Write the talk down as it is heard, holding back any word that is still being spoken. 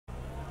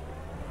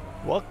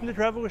Welcome to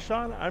Travel with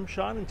Sean. I'm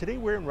Sean, and today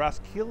we're in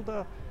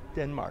Roskilde,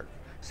 Denmark,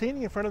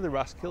 standing in front of the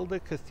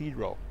Roskilde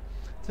Cathedral.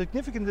 The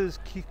significance of this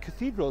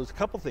cathedral is a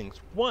couple things.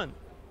 One,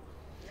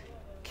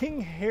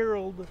 King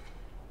Harald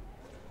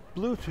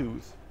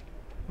Bluetooth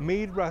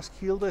made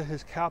Roskilde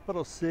his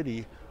capital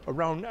city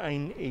around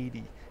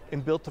 980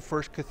 and built the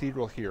first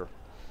cathedral here,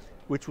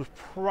 which was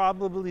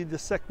probably the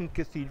second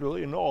cathedral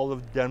in all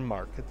of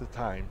Denmark at the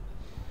time.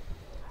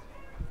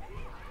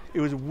 It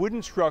was a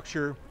wooden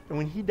structure, and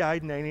when he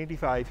died in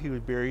 985, he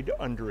was buried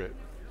under it.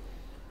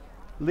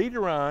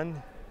 Later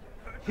on,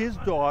 his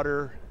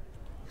granddaughter,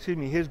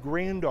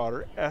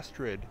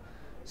 Estrid,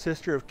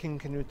 sister of King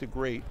Canute the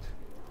Great,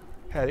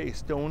 had a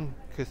stone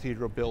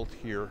cathedral built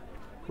here,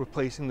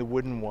 replacing the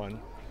wooden one.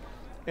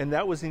 And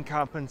that was in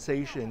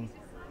compensation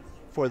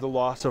for the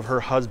loss of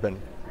her husband,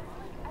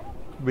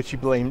 which she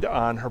blamed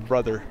on her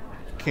brother,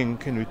 King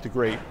Canute the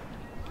Great.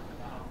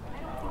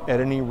 At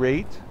any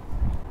rate,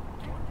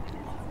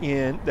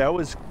 that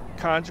was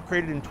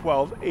consecrated in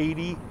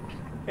 1280,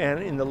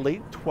 and in the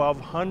late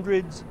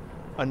 1200s,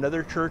 in the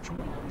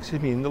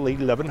late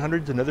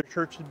 1100s, another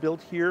church was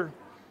built here.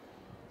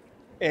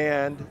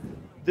 And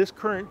this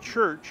current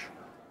church,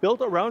 built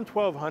around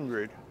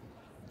 1200,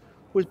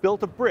 was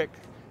built of brick.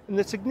 And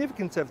the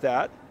significance of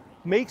that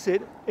makes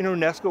it an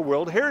UNESCO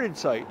World Heritage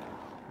Site.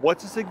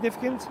 What's the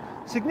significance?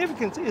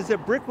 Significance is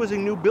that brick was a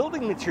new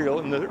building material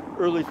in the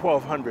early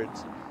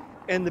 1200s.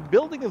 And the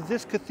building of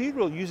this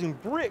cathedral using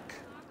brick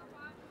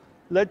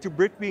led to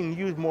brick being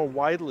used more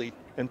widely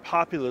and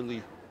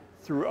popularly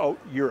throughout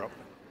Europe.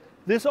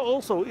 This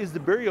also is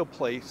the burial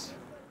place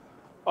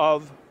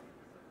of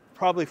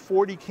probably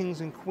 40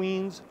 kings and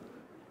queens,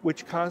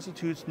 which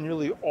constitutes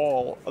nearly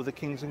all of the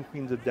kings and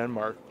queens of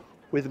Denmark,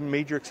 with a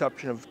major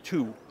exception of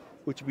two,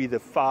 which would be the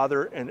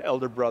father and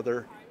elder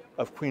brother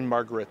of Queen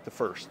Margarethe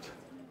I.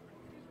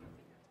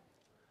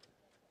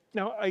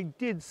 Now, I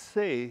did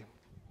say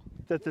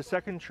that the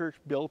second church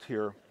built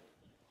here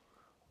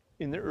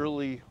in the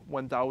early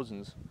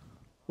 1000s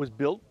was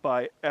built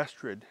by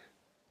Estrid,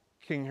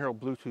 King Harald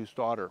Bluetooth's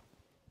daughter.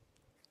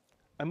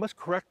 I must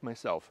correct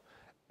myself.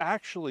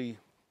 Actually,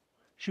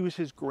 she was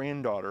his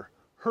granddaughter.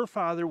 Her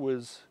father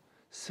was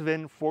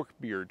Sven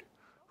Forkbeard,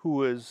 who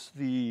was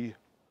the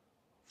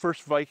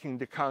first Viking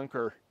to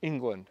conquer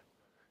England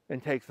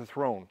and take the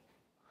throne.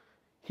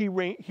 He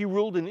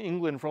ruled in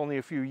England for only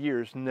a few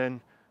years and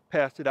then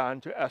passed it on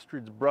to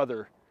Estrid's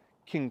brother,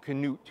 King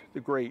Canute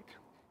the Great.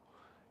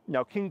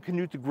 Now, King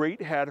Canute the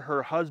Great had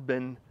her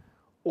husband,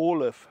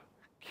 Olaf,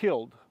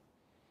 killed.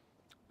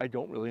 I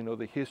don't really know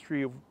the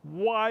history of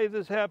why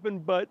this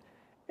happened, but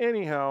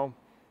anyhow,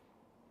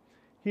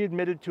 he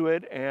admitted to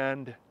it,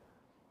 and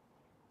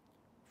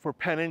for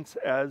penance,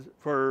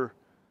 for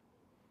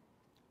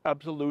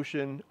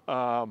absolution,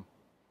 to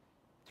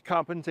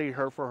compensate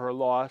her for her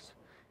loss,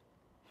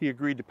 he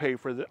agreed to pay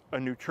for a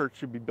new church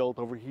to be built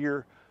over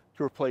here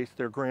to replace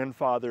their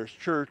grandfather's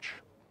church.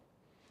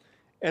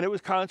 And it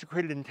was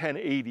consecrated in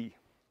 1080.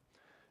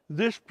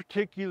 This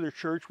particular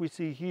church we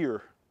see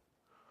here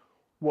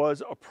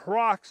was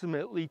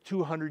approximately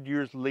 200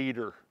 years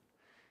later,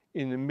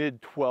 in the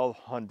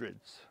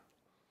mid-1200s.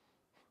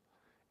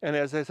 And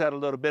as I said a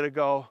little bit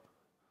ago,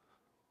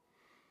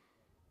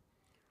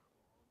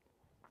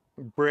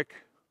 brick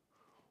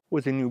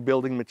was a new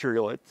building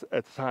material at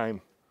the time.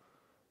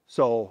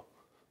 So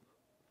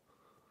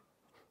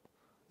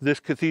this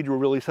cathedral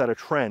really set a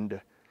trend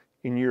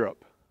in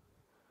Europe.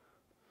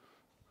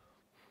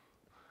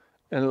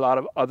 And a lot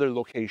of other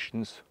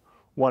locations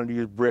wanted to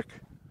use brick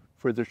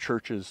for their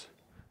churches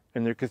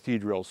and their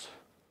cathedrals.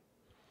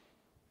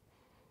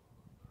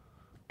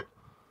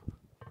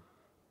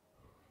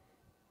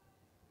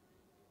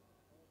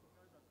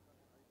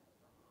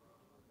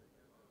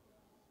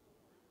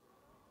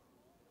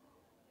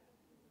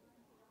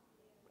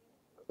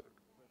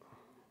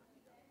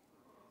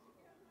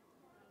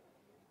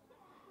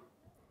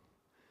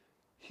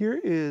 Here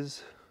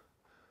is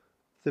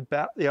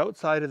the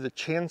outside of the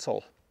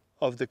chancel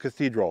of the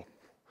cathedral.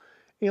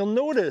 You'll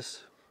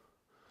notice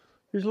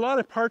there's a lot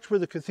of parts where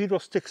the cathedral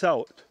sticks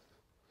out.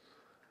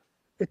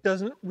 It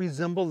doesn't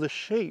resemble the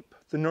shape,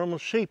 the normal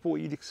shape of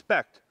what you'd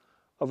expect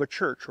of a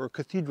church or a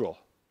cathedral,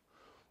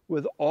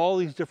 with all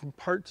these different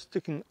parts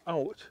sticking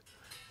out,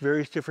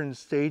 various different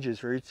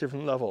stages, various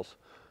different levels.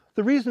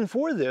 The reason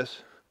for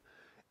this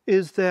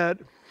is that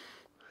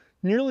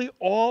nearly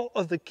all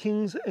of the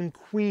kings and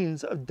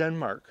queens of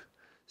Denmark,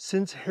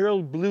 since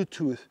Harald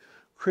Bluetooth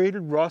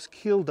created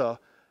Roskilde,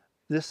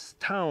 this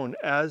town,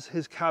 as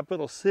his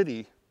capital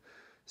city,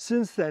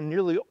 since then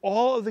nearly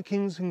all of the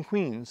kings and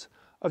queens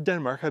of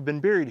Denmark have been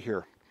buried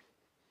here,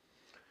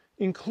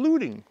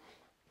 including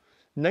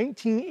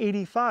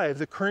 1985,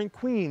 the current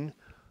queen,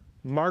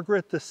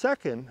 Margarethe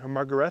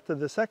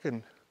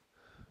II,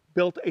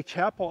 built a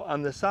chapel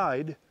on the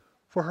side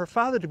for her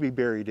father to be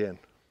buried in,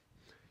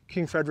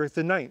 King Frederick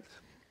IX.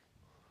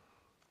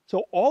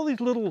 So all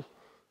these little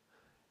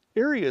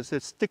areas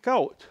that stick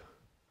out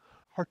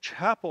are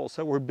chapels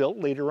that were built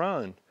later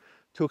on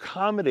to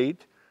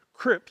accommodate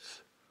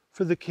crypts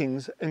for the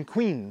kings and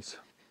queens.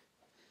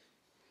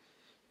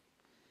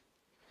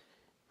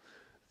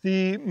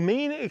 The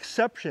main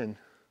exception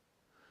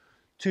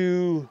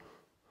to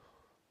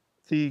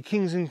the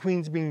kings and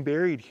queens being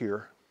buried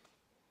here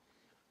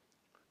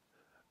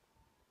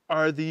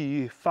are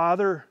the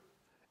father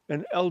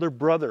and elder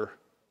brother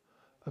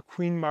of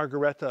Queen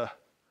Margarethe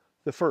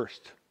I.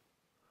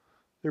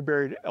 They're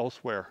buried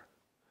elsewhere.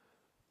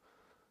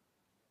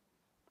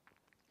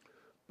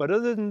 But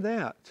other than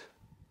that,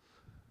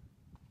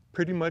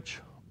 pretty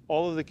much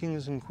all of the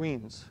kings and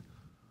queens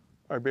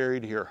are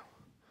buried here.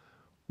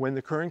 When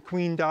the current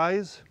queen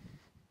dies,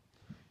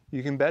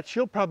 you can bet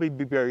she'll probably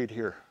be buried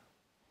here.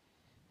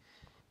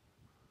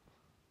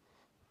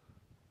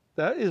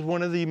 That is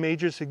one of the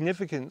major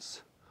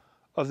significance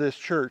of this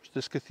church,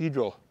 this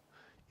cathedral,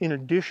 in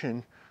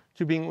addition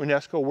to being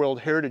UNESCO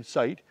World Heritage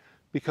Site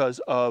because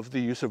of the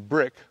use of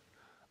brick,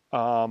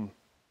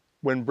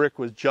 when brick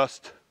was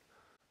just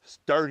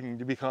starting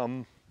to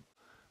become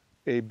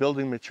a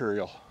building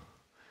material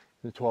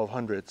in the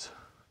 1200s.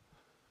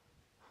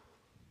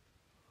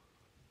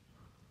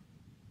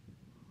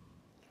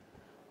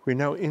 We're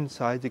now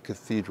inside the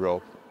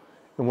cathedral,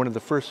 and one of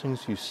the first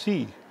things you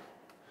see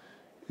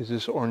is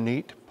this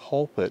ornate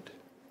pulpit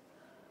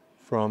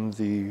from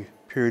the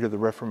period of the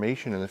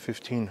Reformation in the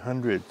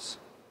 1500s.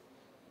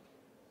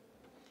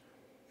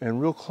 And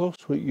real close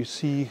to it, you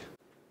see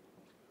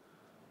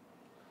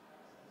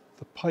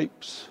the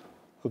pipes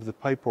of the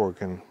pipe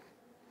organ.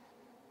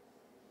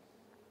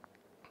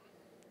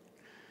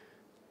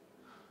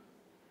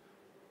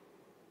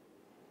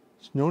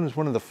 It's known as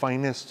one of the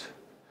finest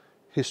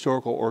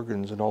historical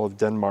organs in all of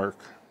Denmark.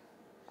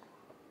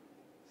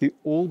 The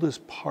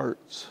oldest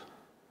parts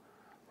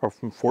are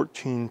from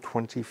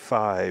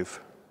 1425.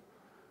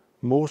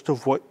 Most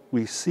of what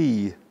we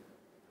see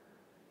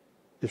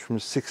is from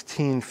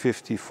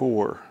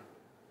 1654.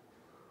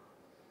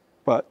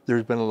 But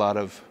there's been a lot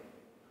of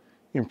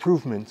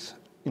improvements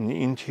in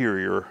the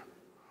interior,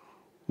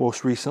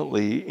 most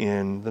recently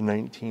in the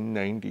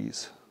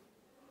 1990s.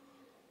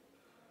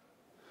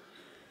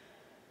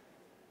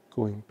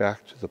 Going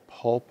back to the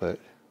pulpit,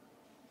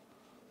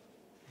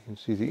 you can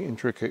see the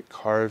intricate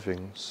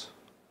carvings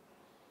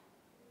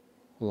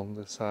along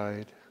the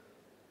side.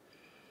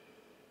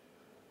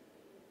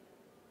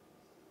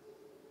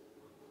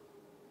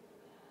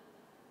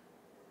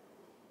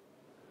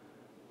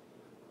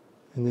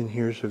 And then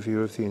here's a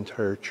view of the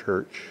entire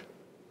church,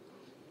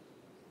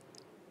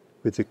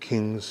 with the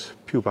king's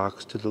pew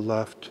box to the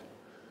left,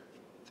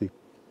 the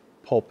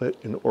pulpit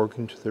and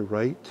organ to the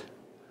right,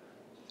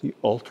 the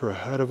altar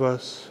ahead of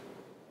us,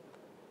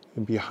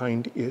 and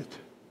behind it,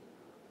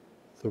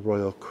 the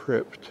royal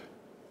crypt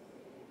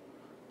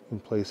in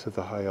place of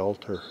the high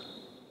altar.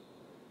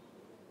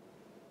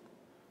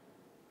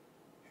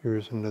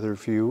 Here's another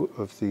view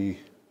of the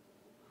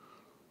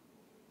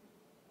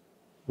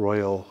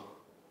royal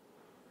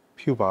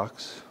pew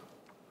box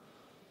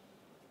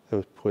that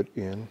was put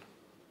in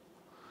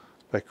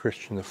by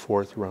Christian IV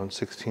around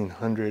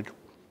 1600.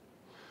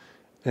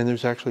 And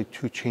there's actually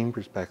two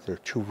chambers back there,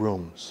 two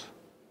rooms.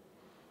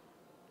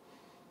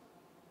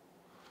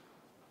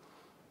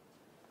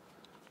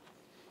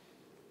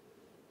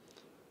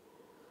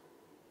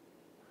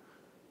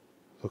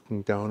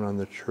 Looking down on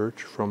the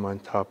church from on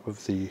top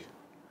of the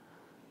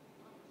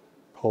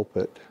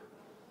pulpit.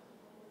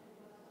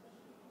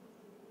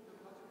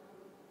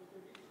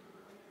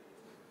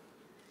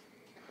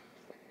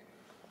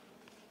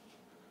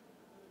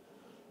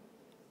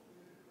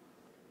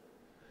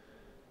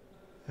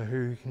 Now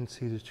here you can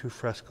see the two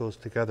frescoes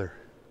together.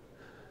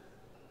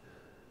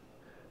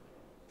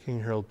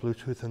 King Harald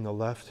Bluetooth on the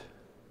left,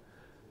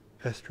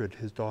 Estrid,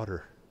 his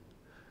daughter,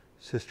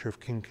 sister of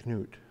King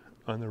Canute,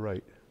 on the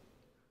right.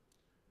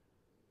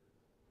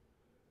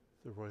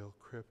 The royal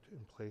crypt in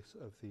place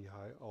of the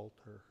high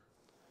altar.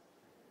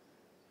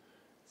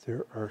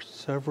 There are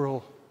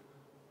several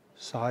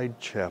side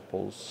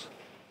chapels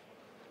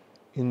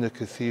in the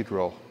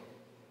cathedral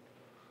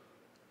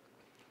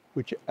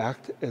which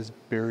act as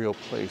burial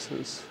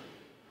places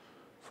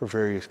for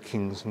various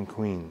kings and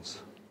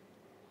queens.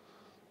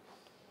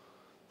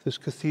 This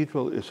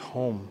cathedral is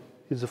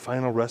the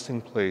final resting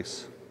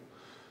place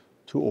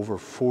to over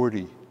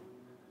 40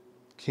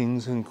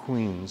 kings and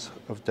queens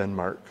of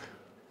Denmark.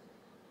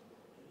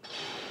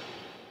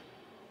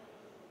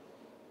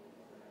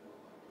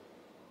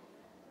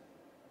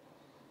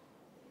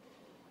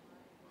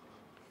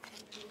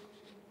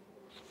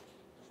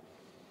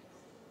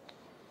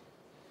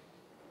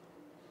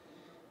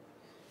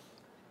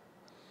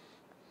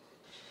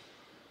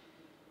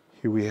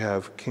 Here we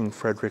have King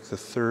Frederick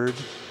III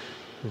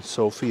and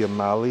Sophie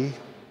Amalie,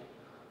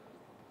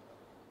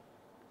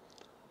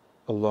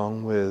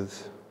 along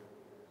with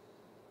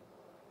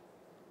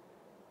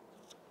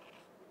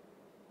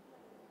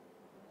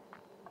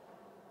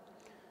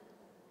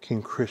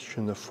King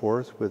Christian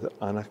IV with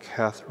Anna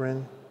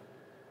Catherine,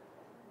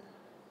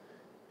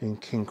 and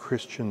King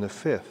Christian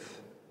V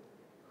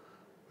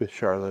with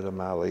Charlotte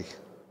Amalie.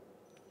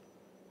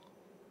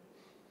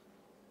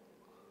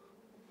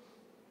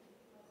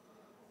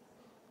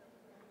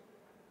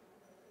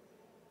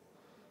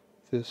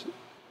 This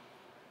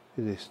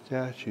is a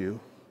statue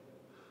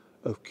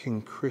of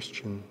King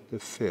Christian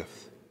V.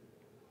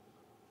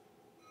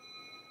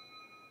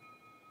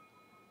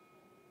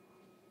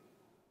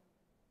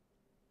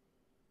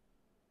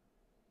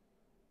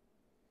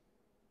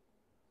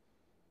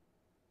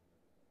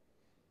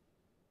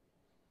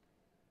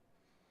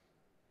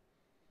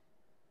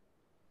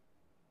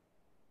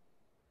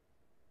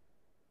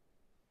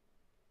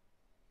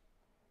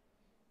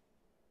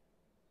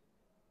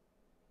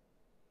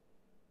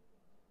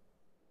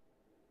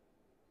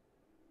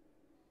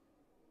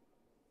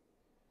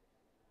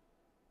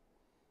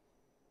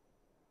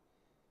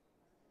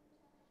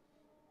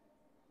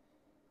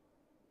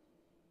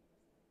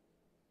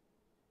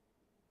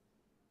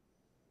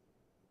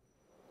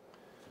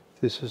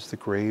 This is the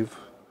grave,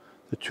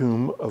 the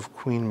tomb of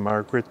Queen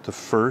Margarethe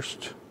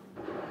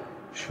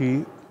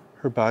I.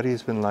 Her body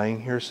has been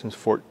lying here since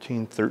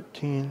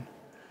 1413.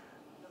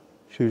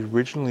 She was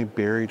originally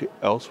buried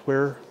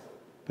elsewhere,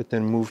 but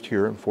then moved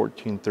here in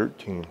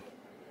 1413.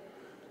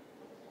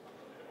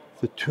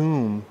 The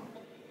tomb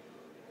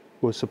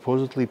was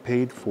supposedly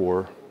paid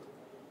for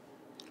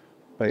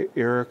by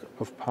Eric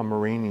of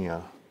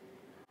Pomerania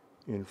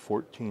in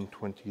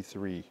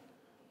 1423.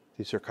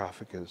 The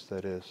sarcophagus,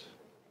 that is.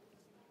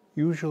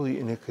 Usually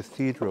in a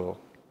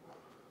cathedral,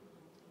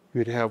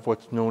 you'd have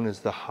what's known as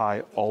the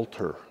high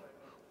altar,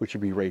 which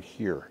would be right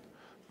here.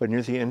 But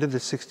near the end of the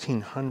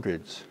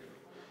 1600s,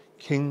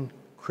 King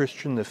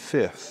Christian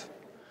V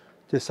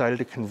decided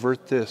to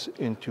convert this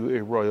into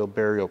a royal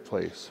burial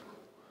place.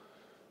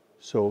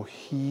 So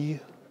he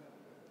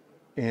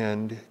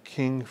and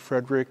King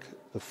Frederick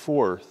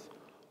IV,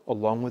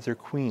 along with their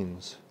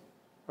queens,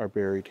 are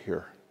buried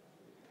here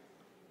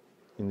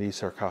in these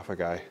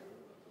sarcophagi.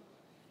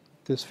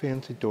 This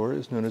fancy door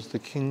is known as the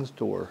King's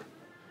Door.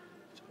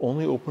 It's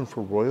only open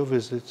for royal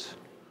visits,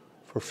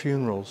 for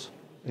funerals,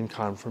 and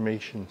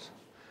confirmations.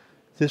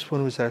 This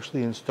one was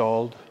actually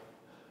installed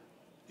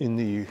in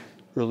the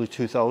early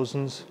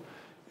 2000s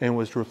and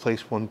was to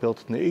replace one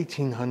built in the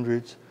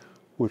 1800s,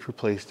 which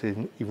replaced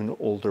an even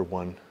older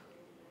one.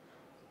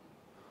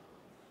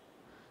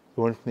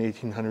 The one from the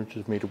 1800s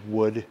was made of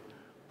wood.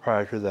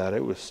 Prior to that,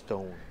 it was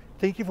stone.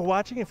 Thank you for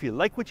watching. If you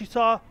like what you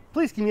saw,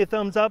 please give me a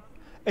thumbs up.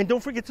 And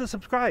don't forget to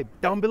subscribe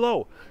down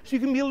below so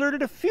you can be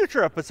alerted of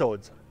future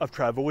episodes of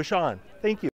Travel with Sean. Thank you.